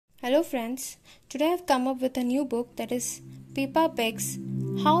Hello friends, today I have come up with a new book that is Peppa Pig's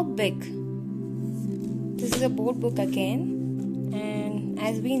How Big? This is a board book again, and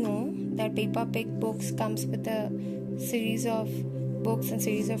as we know that Peppa Pig books comes with a series of books and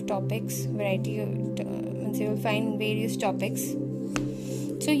series of topics, you will find various topics.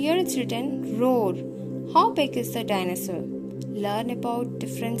 So here it's written, Roar, how big is the dinosaur? Learn about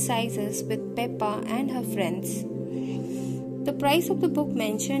different sizes with Peppa and her friends. The price of the book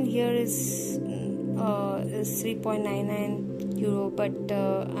mentioned here is 3.99 euro, but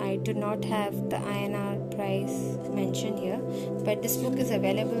I do not have the INR price mentioned here. But this book is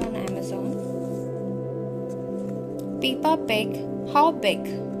available on Amazon. Peppa Pig, how big?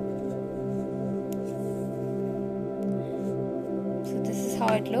 So this is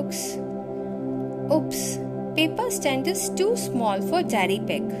how it looks. Oops, Peppa's tent is too small for Daddy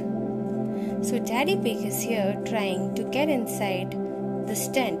Pig. So Daddy Pig is here trying to get inside this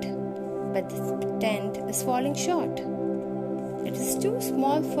tent, but this tent is falling short. It is too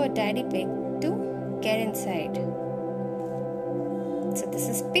small for Daddy Pig to get inside. So this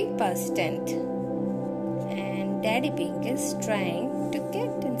is Peppa's tent, and Daddy Pig is trying to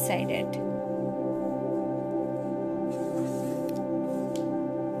get inside it.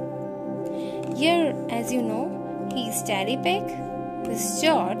 Here, as you know, he is Daddy Pig. This is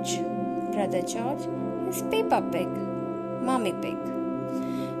George. Brother George is Peppa Pig, Mommy Pig.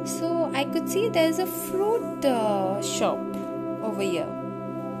 So I could see there is a fruit shop over here.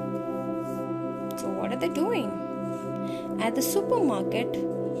 So what are they doing? At the supermarket,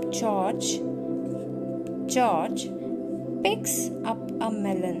 George picks up a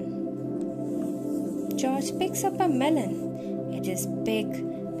melon. George picks up a melon. It is big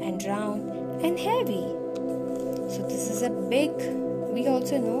and round and heavy. So this is a big, we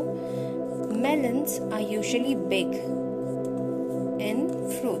also know melons are usually big in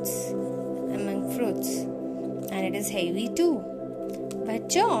fruits, among fruits, and it is heavy too. But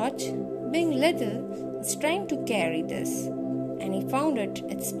George, being little, is trying to carry this, and he found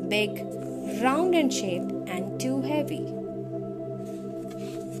it's big, round in shape, and too heavy.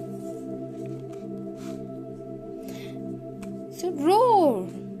 So roar!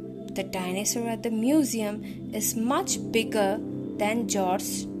 The dinosaur at the museum is much bigger than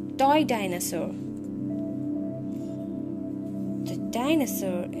George's toy dinosaur. The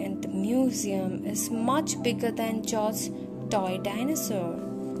dinosaur in the museum is much bigger than George's toy dinosaur.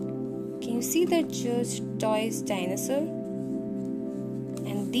 Can you see the George toy's dinosaur?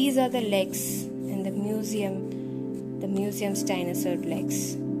 And these are the legs in the museum's dinosaur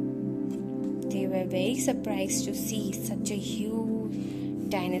legs. They were very surprised to see such a huge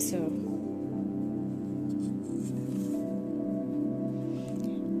dinosaur.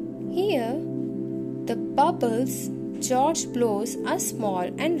 Here, the bubbles George blows are small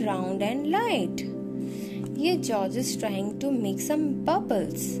and round and light. Here, George is trying to make some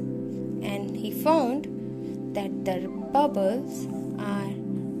bubbles, and he found that the bubbles are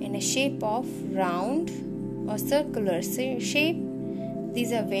in a shape of round or circular shape.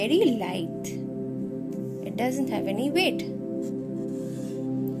 These are very light. It doesn't have any weight.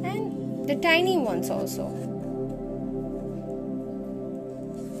 And the tiny ones also.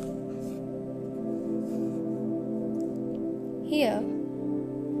 Here,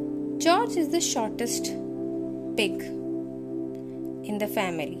 George is the shortest pig in the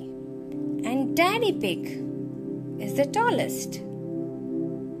family, and Daddy Pig is the tallest.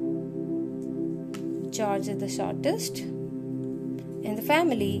 George is the shortest in the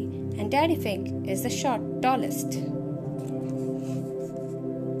family, and Daddy Pig is the tallest.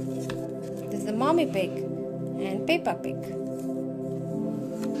 This is the Mommy Pig and Peppa Pig.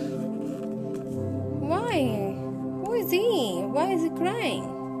 Why? Who is he? Why is he crying?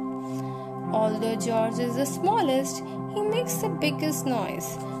 Although George is the smallest, he makes the biggest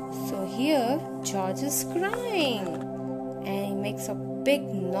noise. So here, George is crying, and he makes a big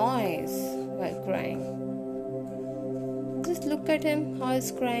noise while crying. Just look at him, how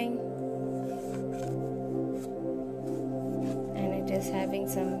he's crying. And it is having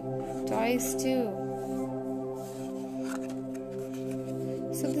some toys too.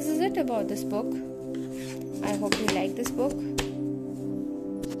 So this is it about this book. I hope you like this book.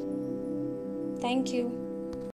 Thank you.